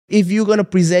if you're going to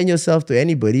present yourself to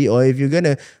anybody, or if you're going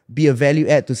to be a value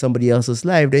add to somebody else's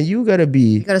life, then you got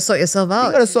to sort yourself out.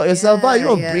 You got to sort yourself out. You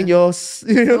don't bring your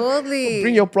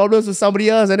bring your problems to somebody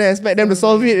else and then expect them to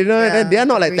solve it. They are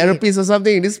not like therapists or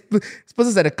something. This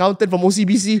person's an accountant from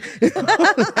OCBC.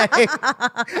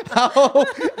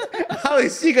 How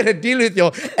is she going to deal with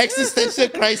your existential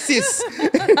crisis?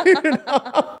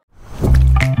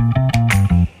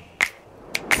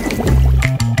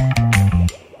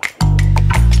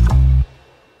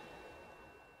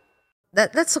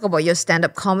 Let's talk about your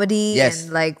stand-up comedy. Yes.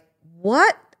 And like,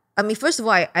 what? I mean, first of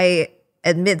all, I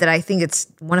admit that I think it's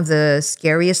one of the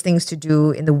scariest things to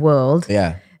do in the world.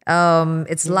 Yeah.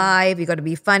 It's live. You got to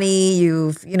be funny.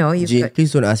 Jane,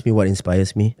 please don't ask me what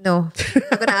inspires me. No,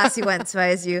 I'm gonna ask you what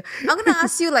inspires you. I'm gonna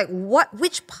ask you like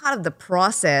which part of the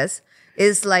process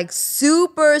is like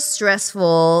super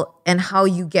stressful and how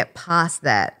you get past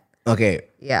that. Okay.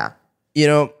 Yeah.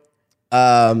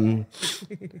 I'm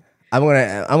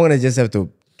gonna just have to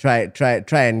try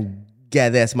and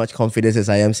gather as much confidence as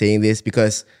I am saying this,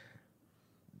 because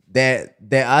there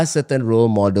are certain role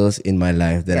models in my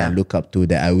life that I look up to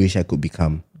that I wish I could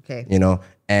become. Okay.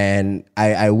 And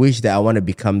I wish that I want to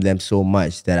become them so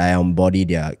much that I embody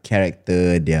their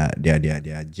character, their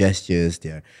gestures,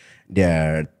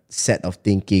 their set of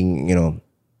thinking,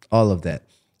 all of that.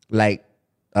 Like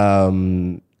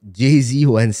Jay-Z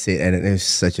once said, and it's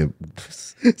such a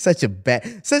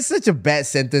bad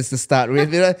sentence to start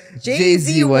with.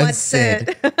 Jay-Z once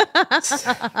said.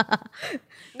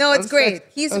 No, it's great.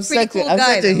 He's a pretty cool guy. I'm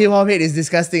such a hip hop head. It's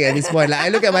disgusting at this point. Like, I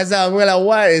look at myself, I'm like,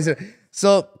 what is it?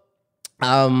 So,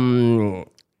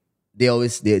 they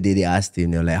asked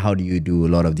him, like, how do you do a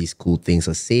lot of these cool things,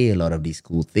 or say a lot of these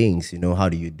cool things? How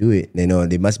do you do it?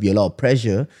 There must be a lot of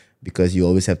pressure because you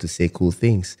always have to say cool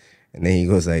things. And then he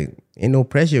goes like, ain't no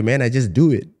pressure, man. I just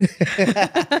do it.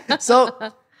 So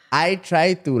I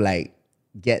try to like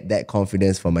get that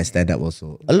confidence for my stand-up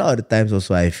also. A lot of the times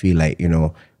also I feel like,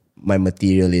 my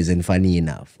material isn't funny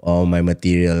enough, or my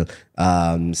material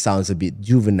sounds a bit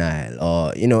juvenile,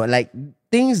 or, like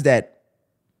things that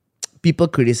people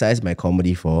criticize my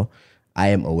comedy for, I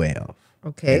am aware of.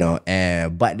 Okay.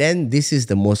 But then this is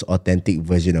the most authentic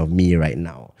version of me right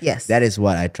now. Yes. That is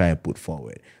what I try and put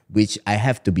forward, which I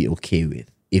have to be okay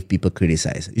with if people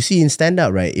criticize. You see, in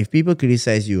stand-up, right, if people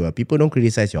criticize you, people don't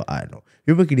criticize your art. No.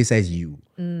 People criticize you.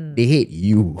 They hate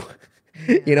you.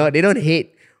 Yeah. They don't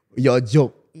hate your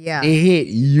joke. Yeah. They hate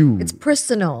you. It's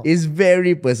personal. It's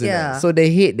very personal. Yeah. So the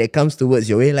hate that comes towards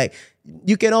your way, like,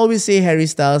 you can always say Harry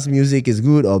Styles' music is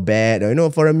good or bad,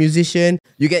 or for a musician,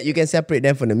 you can separate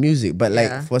them from the music. But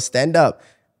like for stand-up,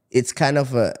 it's kind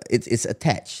of it's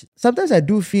attached. Sometimes I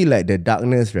do feel like the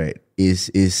darkness, right,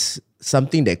 is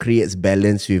something that creates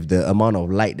balance with the amount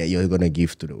of light that you're gonna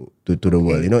give to the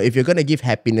world. If you're gonna give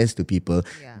happiness to people,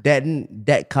 then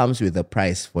that comes with a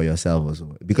price for yourself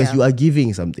also, because you are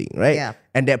giving something, right? Yeah.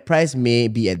 And that price may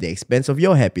be at the expense of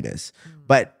your happiness.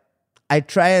 But I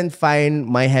try and find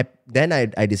my then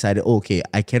I decided, okay,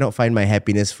 I cannot find my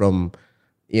happiness from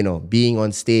being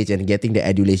on stage and getting the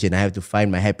adulation. I have to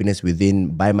find my happiness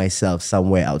within, by myself,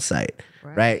 somewhere outside,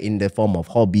 right? In the form of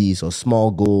hobbies or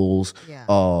small goals,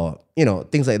 or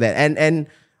things like that. And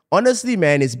honestly,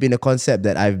 man, it's been a concept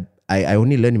that I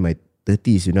only learned in my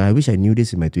 30s. I wish I knew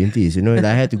this in my 20s. And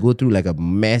I had to go through like a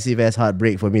massive ass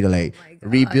heartbreak for me to like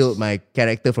rebuild my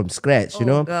character from scratch.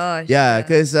 Gosh. Yeah,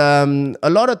 because a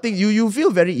lot of things you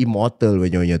feel very immortal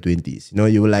when you're in your 20s.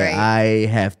 You were like, I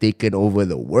have taken over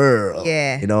the world.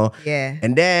 Yeah. Yeah.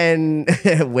 And then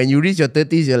when you reach your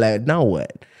 30s, you're like, now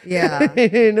what? Yeah.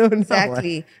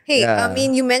 Exactly. Hey, Yeah.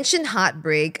 you mentioned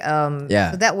Heartbreak.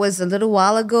 Yeah. So that was a little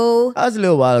while ago. That was a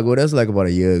little while ago. That was like about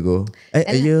a year ago.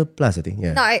 A year plus, I think.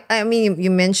 Yeah. No, I mean,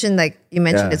 you mentioned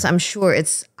it. So I'm sure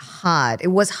it's hard. It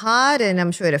was hard, and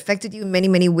I'm sure it affected you in many,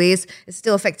 many ways. It's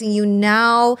still affecting you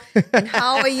now. And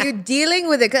how are you dealing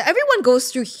with it? Because everyone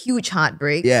goes through huge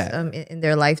heartbreaks in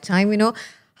their lifetime,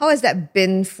 How has that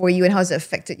been for you, and how has it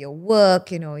affected your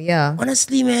work?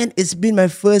 Honestly, man, it's been my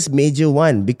first major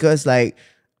one, because like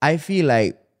I feel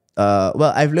like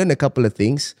I've learned a couple of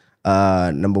things.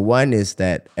 Number one is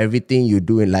that everything you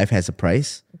do in life has a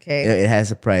price. Okay. It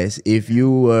has a price. If you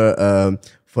were,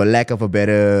 for lack of a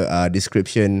better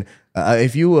description,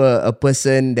 if you were a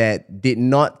person that did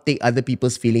not take other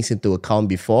people's feelings into account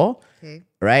before,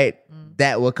 right?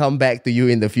 That will come back to you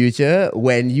in the future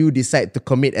when you decide to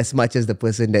commit as much as the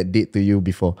person that did to you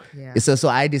before. Yeah. So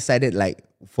I decided like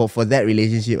for that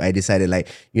relationship, I decided like,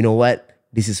 you know what?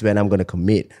 This is when I'm going to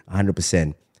commit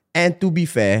 100%. And to be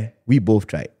fair, we both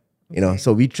tried,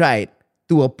 so we tried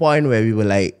to a point where we were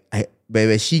like,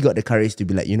 where she got the courage to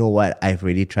be like, you know what? I've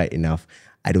already tried enough.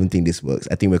 I don't think this works.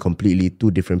 I think we're completely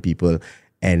two different people,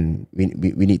 and we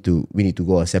need to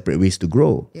go our separate ways to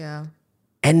grow. Yeah.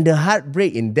 And the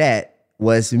heartbreak in that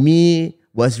was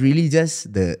really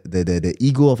just the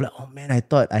ego of like, oh man, I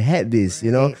thought I had this,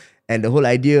 you know, and the whole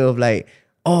idea of like,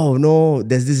 oh no,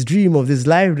 there's this dream of this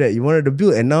life that you wanted to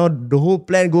build, and now the whole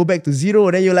plan go back to zero,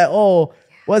 and then you're like, oh,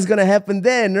 what's gonna happen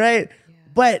then, right? Yeah.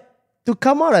 But to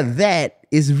come out of that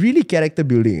is really character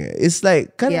building. It's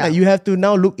like kind of like you have to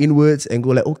now look inwards and go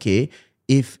like, okay,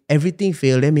 if everything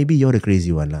failed, then maybe you're the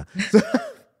crazy one lah. So,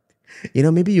 you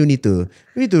know, maybe you need to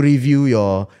review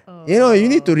your, you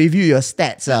need to review your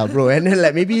stats, bro, and then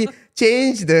like maybe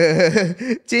change it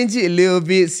a little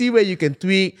bit, see where you can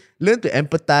tweak, learn to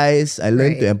empathize. I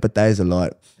learned to empathize a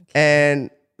lot, and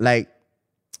like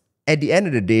at the end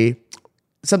of the day,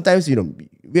 sometimes, you know,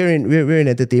 we're in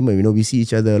entertainment, you know, we see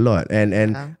each other a lot,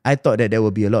 and I thought that there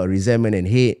would be a lot of resentment and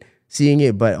hate seeing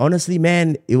it, but honestly,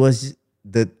 man, it was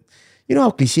you know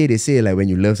how cliche they say, like when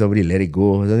you love somebody, let it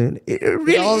go. It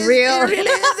really is real. It really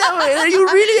is that way. You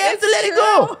really have to let it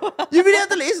go. You really have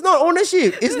to. It's not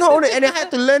ownership. It's not ownership. And I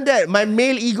had to learn that. My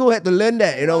male ego had to learn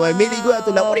that. You know, my male ego had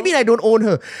to like, what do you mean I don't own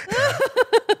her?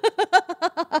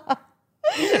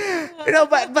 You know,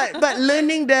 but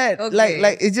learning that,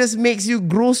 like it just makes you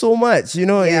grow so much. You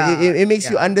know, it makes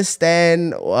you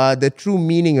understand the true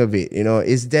meaning of it. You know,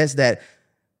 it's just that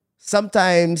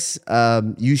sometimes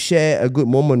you share a good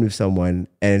moment with someone,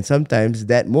 and sometimes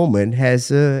that moment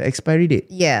has an expiry date.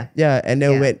 Yeah. And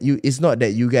then when it's not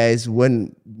that you guys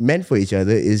weren't meant for each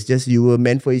other, it's just you were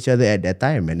meant for each other at that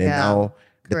time, and then now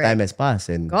the time has passed.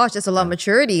 And gosh, that's a lot of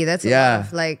maturity. That's a lot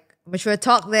of like mature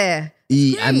talk there.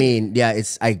 I mean,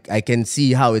 it's I can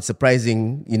see how it's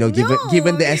surprising, you know,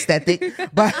 given the aesthetic.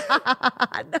 But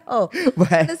but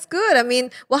that's good. I mean,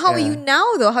 well, how are you now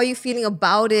though? How are you feeling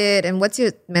about it, and what's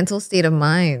your mental state of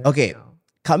mind? Okay,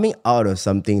 coming out of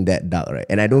something that dark, right?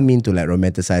 And I don't mean to like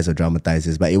romanticize or dramatize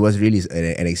this, but it was really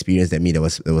an experience that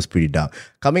was pretty dark.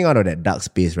 Coming out of that dark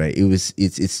space, right?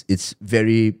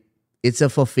 It's a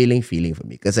fulfilling feeling for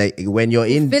me, because when you're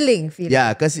in feeling,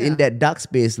 because in that dark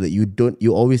space, like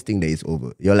you always think that it's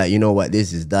over. You're like, you know what,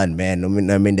 this is done, man.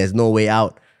 I mean, there's no way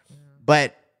out.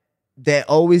 But there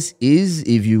always is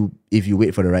if you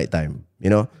wait for the right time,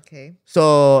 you know. Okay.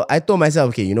 So I told myself,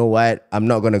 okay, you know what, I'm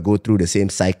not gonna go through the same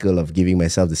cycle of giving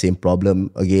myself the same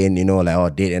problem again. You know,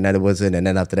 like date another person, and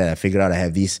then after that I figured out I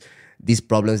have these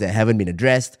problems that haven't been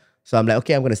addressed. So I'm like,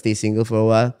 okay, I'm going to stay single for a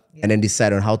while and then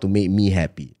decide on how to make me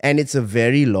happy. And it's a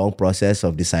very long process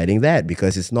of deciding that,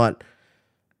 because it's not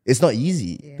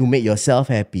easy to make yourself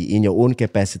happy in your own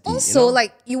capacity. Also, you know?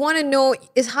 like, you want to know,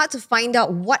 it's hard to find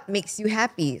out what makes you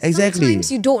happy. Exactly.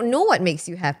 Sometimes you don't know what makes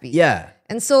you happy. Yeah.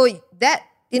 And so that,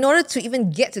 in order to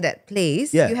even get to that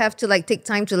place, you have to like take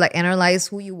time to like analyze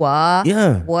who you are.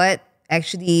 Yeah. What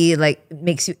actually like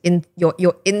makes you in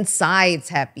your insides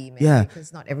happy, man. Yeah.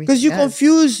 Because not everything. Because you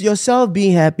confuse yourself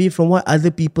being happy from what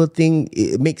other people think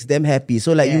it makes them happy.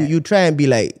 So like you try and be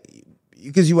like,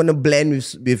 because you want to blend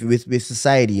with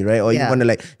society, right? Or you want to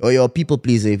like, or you're a people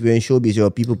pleaser. If you're in showbiz, you're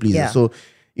a people pleaser. Yeah. So,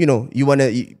 you know,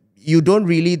 you don't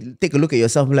really take a look at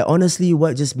yourself and like, honestly,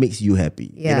 what just makes you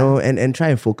happy? You know, and try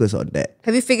and focus on that.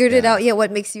 Have you figured it out yet?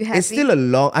 What makes you happy? It's still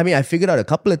I figured out a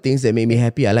couple of things that make me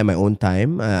happy. I like my own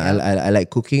time. I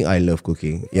like cooking. I love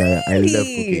cooking. Yeah, I love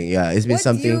cooking. Yeah, it's been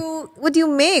something. What do you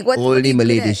make? Only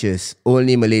Malay dishes.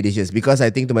 Only Malay dishes. Because I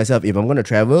think to myself, if I'm going to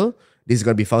travel, this is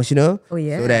going to be functional. Oh,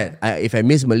 yeah. So that if I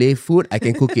miss Malay food, I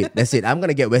can cook it. That's it. I'm going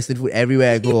to get Western food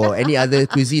everywhere I go, or any other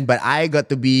cuisine. But I got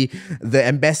to be the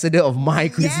ambassador of my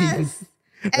cuisine. Yes.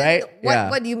 Right?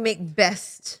 What do you make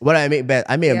best? What I make best?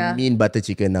 I make a mean butter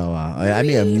chicken now. I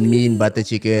make a mean butter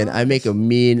chicken. I make a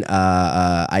mean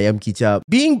ayam kicap.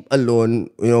 Being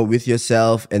alone, you know, with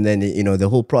yourself, and then, you know, the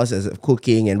whole process of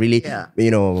cooking and really,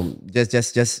 you know,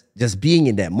 just being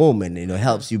in that moment, you know,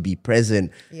 helps you be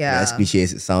present. As cliche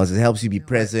as it sounds, it helps you be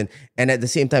present, and at the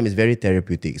same time, it's very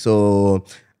therapeutic. So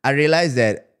I realized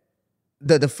that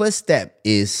the first step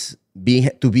is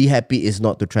to be happy is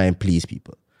not to try and please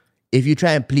people. If you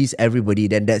try and please everybody,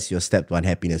 then that's your step to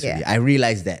unhappiness. Really. I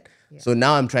realized that. So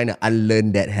now I'm trying to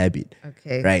unlearn that habit.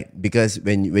 Okay. Right? Because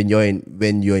when you're in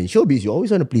showbiz, you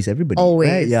always want to please everybody. Always.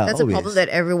 Right? Yeah, that's always a problem that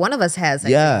every one of us has, I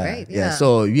think, right? Yeah.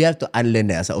 So you have to unlearn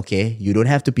that. I was like, okay, you don't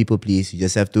have to people please. You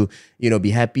just have to, you know,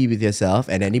 be happy with yourself,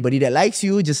 and anybody that likes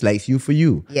you just likes you for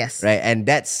you. Yes. Right? And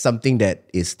that's something that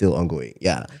is still ongoing.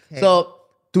 Yeah. Okay. So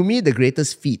to me, the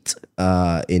greatest feat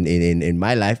in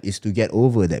my life is to get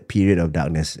over that period of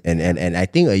darkness. And I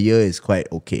think a year is quite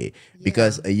okay.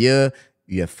 Because a year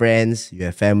you have friends, you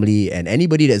have family, and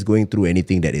anybody that's going through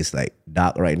anything that is like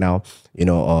dark right now, you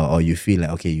know, or you feel like,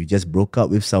 okay, you just broke up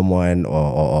with someone,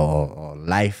 or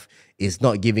life is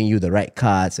not giving you the right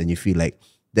cards, and you feel like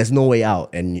there's no way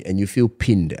out, and you feel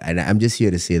pinned. And I'm just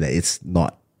here to say that it's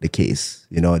not the case.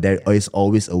 You know, there is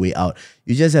always a way out.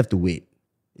 You just have to wait.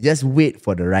 Just wait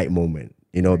for the right moment,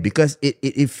 you know, because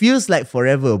it feels like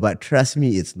forever, but trust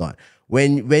me, it's not.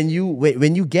 When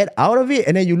you get out of it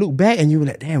and then you look back and you're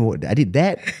like, damn, what, I did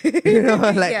that. You know,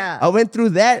 like I went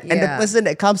through that, and the person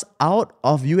that comes out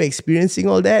of you experiencing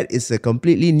all that is a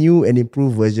completely new and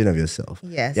improved version of yourself.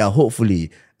 Yes. Yeah,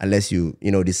 hopefully, unless you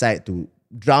decide to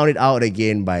drown it out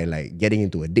again by like getting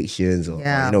into addictions or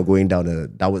going down a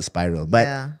downward spiral. But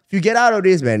if you get out of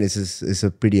this, man, it's a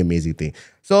pretty amazing thing.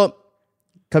 So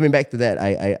coming back to that,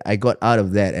 I got out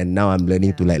of that, and now I'm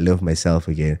learning to like love myself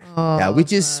again.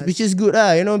 Which is good,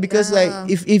 you know, because like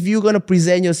if you're gonna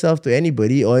present yourself to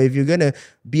anybody, or if you're gonna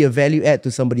be a value add to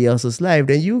somebody else's life,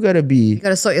 then you gotta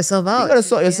sort yourself out. You gotta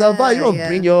sort yourself out. You don't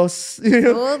bring your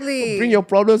bring your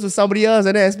problems to somebody else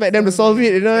and then expect them to solve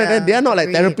it. You know, they are not like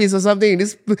therapists or something.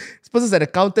 This person's an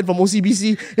accountant from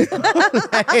OCBC.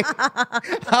 Like,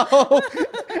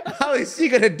 how is she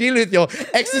gonna deal with your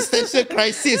existential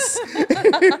crisis?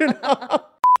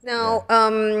 Now,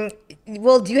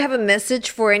 well, do you have a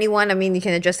message for anyone? I mean, you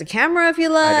can address the camera if you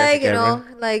like, you know,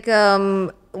 like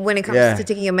when it comes to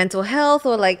taking your mental health,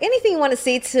 or like anything you want to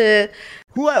say to...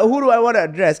 Who do I want to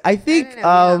address? I think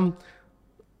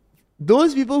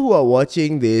those people who are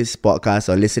watching this podcast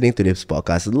or listening to this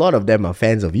podcast, a lot of them are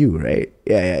fans of you, right?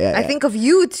 Yeah. I think of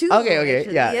you too. Okay.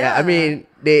 Actually. Yeah. I mean,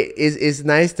 it's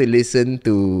nice to listen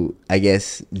to, I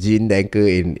guess, Jean Danker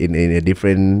in a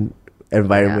different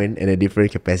environment and a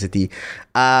different capacity.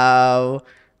 I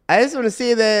just want to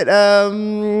say that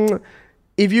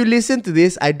if you listen to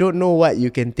this, I don't know what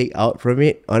you can take out from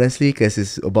it, honestly, because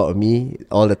it's about me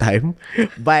all the time.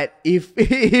 But if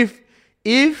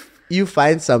you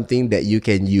find something that you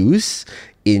can use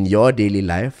in your daily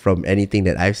life from anything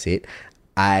that I've said,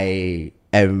 I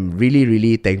am really,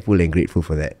 really thankful and grateful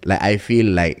for that. Like, I feel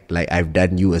like I've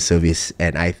done you a service,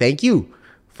 and I thank you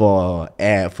for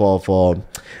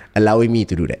allowing me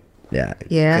to do that. Yeah.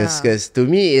 Because to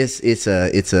me, it's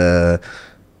a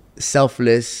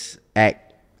selfless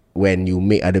act when you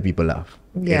make other people laugh.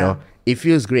 You know, it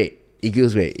feels great.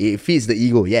 It feeds the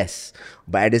ego, yes.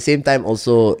 But at the same time,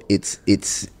 also it's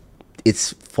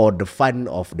for the fun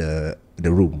of the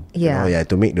room.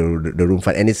 To make the room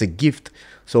fun, and it's a gift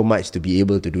so much to be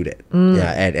able to do that.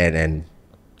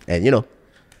 And you know.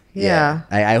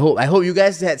 I hope you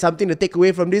guys had something to take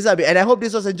away from this, and I hope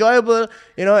this was enjoyable,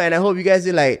 you know, and I hope you guys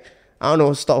did, like, I don't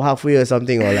know, stop halfway or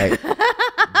something, or like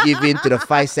give in to the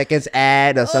 5 seconds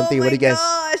ad or something. What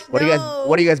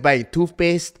are you guys buying?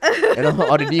 Toothpaste? You know,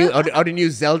 or the new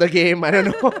Zelda game? I don't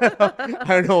know. I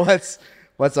don't know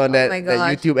what's on that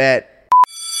YouTube ad.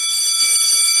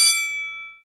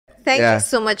 Thank you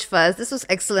so much, Fuzz. This was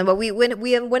excellent. But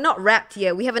we're not wrapped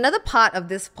yet. We have another part of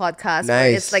this podcast.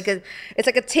 Where it's like a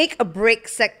take a break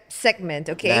segment.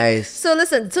 Okay. Nice. So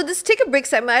listen. So this take a break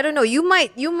segment. I don't know. You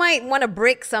might want to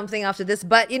break something after this,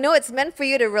 but you know, it's meant for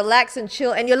you to relax and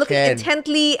chill. And you're looking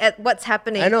intently at what's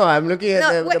happening. I know. I'm looking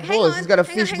at the bowl. He's got a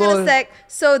fish bowl. Hang on a sec.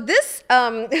 So this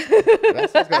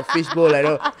He's got a fish bowl. I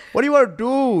know. What do you want to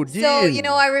do? Jeez. So you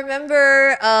know, I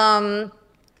remember.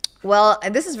 Well,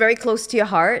 this is very close to your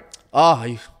heart.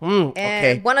 Okay.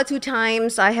 And 1 or 2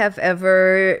 times I have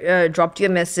ever dropped you a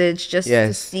message just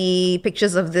to see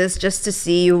pictures of this, just to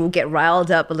see you get riled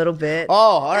up a little bit. Oh,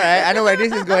 all right. I know where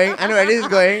this is going. I know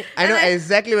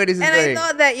exactly where this is going. And I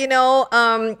thought that, you know,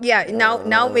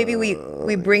 now maybe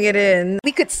we bring it in.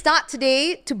 We could start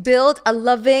today to build a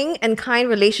loving and kind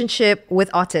relationship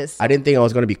with Otis. I didn't think I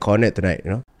was going to be cornered tonight,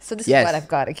 you know? So this is what I've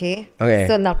got, okay? Okay.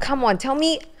 So now, come on, tell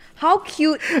me, how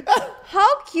cute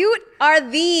are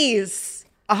these?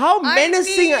 How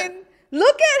menacing. I mean,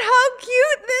 look at how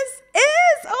cute this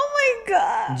is. Oh my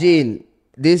God. Jean,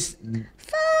 this...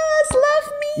 Fuzz,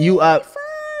 love me.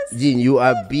 Jean, you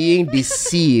are being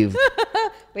deceived.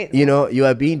 Wait, you know, you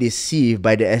are being deceived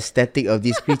by the aesthetic of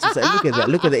these creatures. Look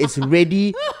at that. It's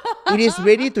ready. It is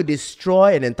ready to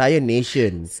destroy an entire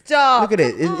nation. Stop. Look at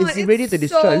it. It's ready to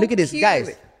destroy. Look at this,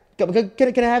 guys. Can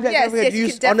I have that? Yes,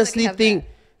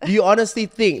 do you honestly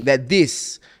think that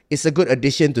this is a good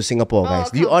addition to Singapore, guys?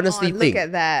 Do you honestly think? Look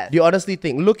at that. Do you honestly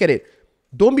think? Look at it.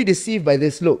 Don't be deceived by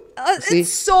this. Look.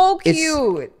 It's so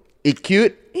cute. It's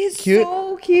cute. It's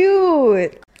so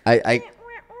cute.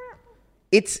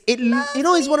 It's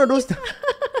one of those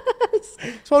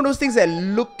it's one of those things that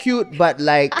look cute, but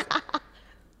like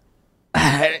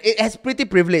it has pretty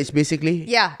privilege, basically.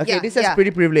 Yeah. Okay, yeah, this has yeah.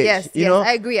 pretty privilege. Yes. you yes. know.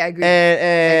 I agree.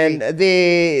 And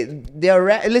they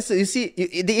are listen. You see,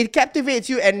 it captivates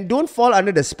you, and don't fall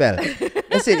under the spell.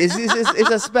 That's it. It's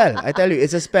a spell. I tell you,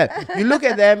 it's a spell. You look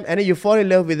at them, and then you fall in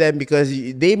love with them because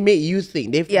they make you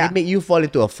think. They make you fall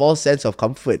into a false sense of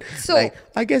comfort. So- like,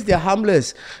 I guess they're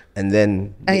harmless, and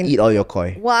then they eat all your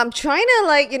koi. Well, I'm trying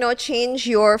to change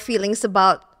your feelings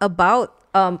about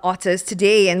otters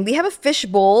today, and we have a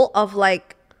fishbowl of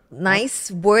like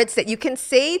nice words that you can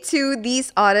say to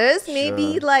these otters. Maybe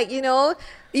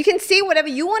you can say whatever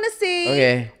you want to say,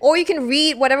 Okay. or you can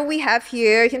read whatever we have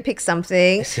here. You can pick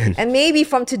something, and maybe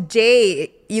from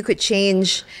today you could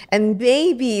change, and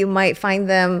maybe you might find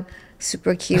them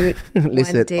super cute.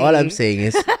 Listen, one day. all I'm saying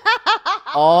is,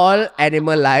 all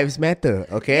animal lives matter.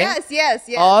 Okay. Yes.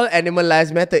 All animal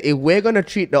lives matter. If we're gonna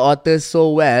treat the otters so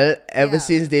well ever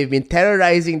since they've been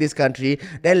terrorizing this country,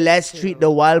 then let's treat the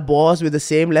wild boars with the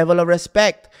same level of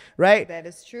respect, right? That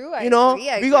is true. We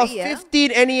got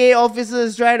 15 NEA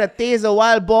officers trying to tase a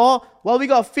wild boar. Well, we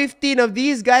got 15 of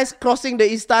these guys crossing the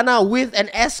Istana with an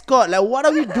escort. Like, what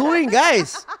are we doing,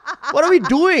 guys? What are we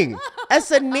doing? As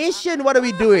a nation, what are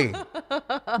we doing?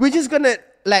 We're just gonna,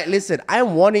 listen,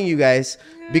 I'm warning you guys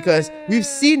because we've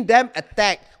seen them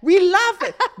attack. We laugh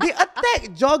at, they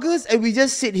attack joggers and we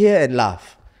just sit here and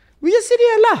laugh. We just sit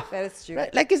here and laugh. That is true.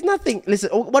 Right? Like it's nothing. Listen,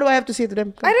 what do I have to say to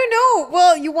them? I don't know.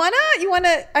 Well, you wanna? I don't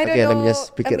know. Okay, let me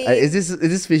just pick it. Is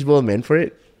this fishbowl meant for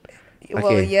it? Well,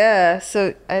 Okay. yeah.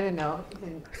 So I don't know.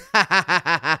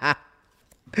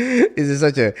 This is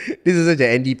such a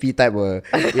NDP type of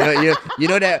you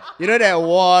know that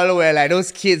wall where like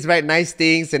those kids write nice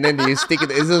things and then they stick it.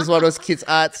 This is one of those kids'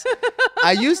 arts.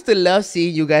 I used to love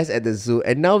seeing you guys at the zoo,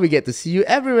 and now we get to see you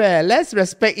everywhere. Let's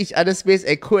respect each other's space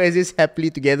and coexist happily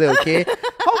together, okay?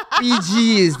 How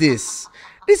PG is this?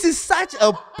 This is such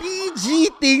a PG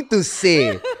thing to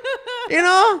say. You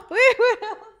know?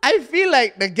 I feel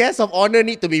like the guests of honor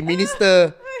need to be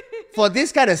minister for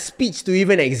this kind of speech to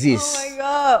even exist. Oh my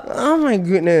god. Oh my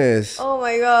goodness. Oh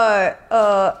my god.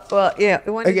 Well, yeah.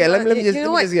 Okay, let me just get.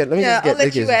 I'll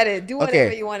let you at it. Do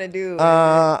whatever you want to do.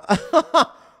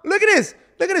 Look at this.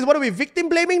 What are we, victim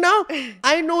blaming now?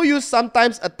 I know you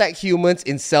sometimes attack humans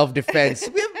in self-defense.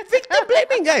 We're victim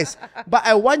blaming, guys. But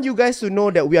I want you guys to know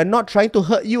that we are not trying to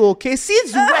hurt you, okay?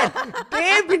 Since when?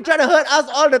 They've been trying to hurt us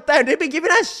all the time. They've been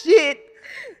giving us shit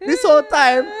this whole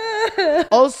time.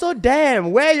 Also,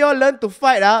 damn, where y'all learn to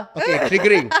fight, huh? Okay,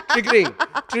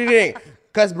 triggering.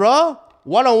 Cause bro,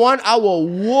 one-on-one, I will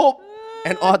whoop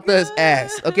an otter's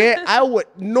ass. Okay, I would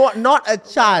not a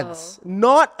chance.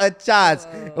 Not a chance.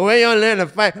 When y'all learn to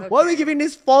fight, why are we giving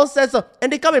this false sense of?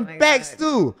 And they come in packs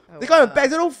too. They come in packs.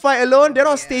 They don't fight alone. They're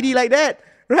not steady like that,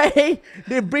 right?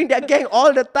 They bring their gang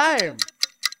all the time.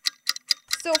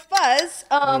 So Fuzz,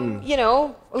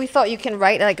 we thought you can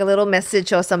write like a little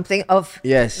message or something of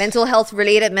mental health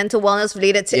related, mental wellness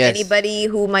related to anybody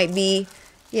who might be,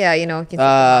 can take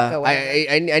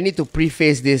I need to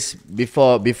preface this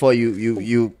before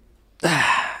you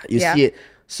see it.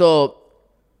 So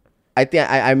I think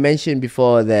I mentioned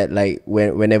before that like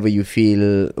whenever you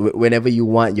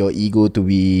want your ego to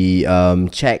be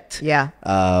checked,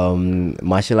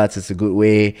 martial arts is a good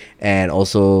way, and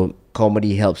also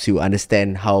comedy helps you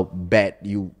understand how bad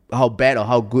or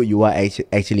how good you are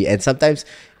actually. And sometimes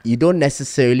you don't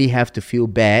necessarily have to feel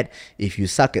bad if you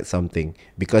suck at something,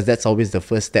 because that's always the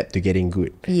first step to getting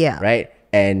good. Yeah. Right?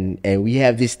 And we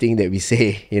have this thing that we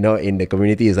say, in the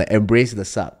community is like embrace the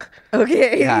suck.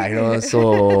 Okay. Yeah,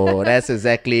 so that's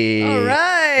exactly all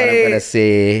right. what I'm gonna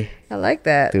say. I like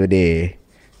that. Today.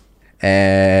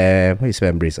 What you say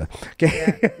embrace?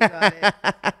 Okay.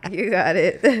 Yeah, you got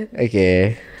it.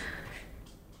 Okay.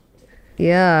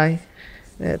 Yeah,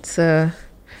 that's a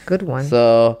good one.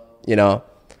 So,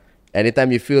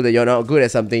 anytime you feel that you're not good at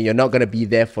something, you're not going to be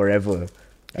there forever.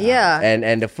 Yeah.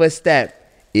 And the first step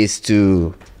is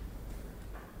to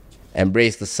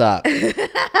embrace the suck.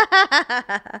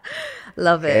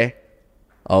 Love it.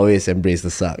 Always embrace the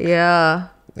suck. Yeah.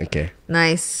 Okay.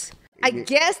 Nice. I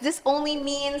guess this only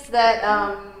means that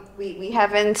we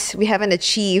haven't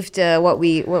achieved what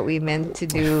we meant to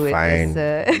do. Fine.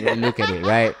 Look at it,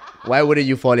 right? Why wouldn't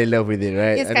you fall in love with it,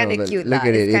 right? It's kind of cute. Look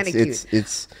at it.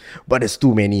 It's but there's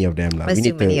too many of them. We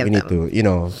need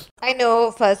to. I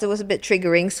know first it was a bit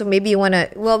triggering, so maybe you wanna.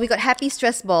 Well, we got happy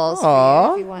stress balls.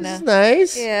 Oh, if you wanna. That's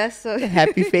nice. Yeah. So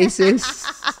happy faces.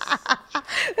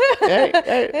 Right?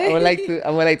 I would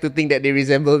like to think that they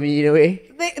resemble me in a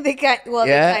way. They kind. Well,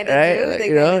 they kind of do. They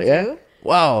kind of do.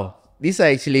 Wow. these are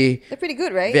actually They're pretty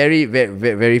good, right? very, very,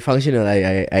 very, very functional.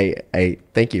 I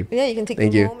thank you. Yeah, you can take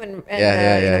Thank them you. home and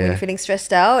Yeah, you know, when you're feeling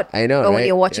stressed out. I know, Or when right?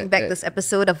 you're watching Yeah, back yeah. this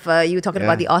episode of you talking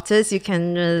about the otters, you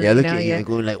can Yeah, look you know, at you and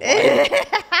go like, what?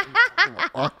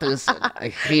 Otters. I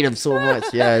hate them so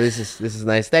much. Yeah, this is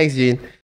nice. Thanks, Jean.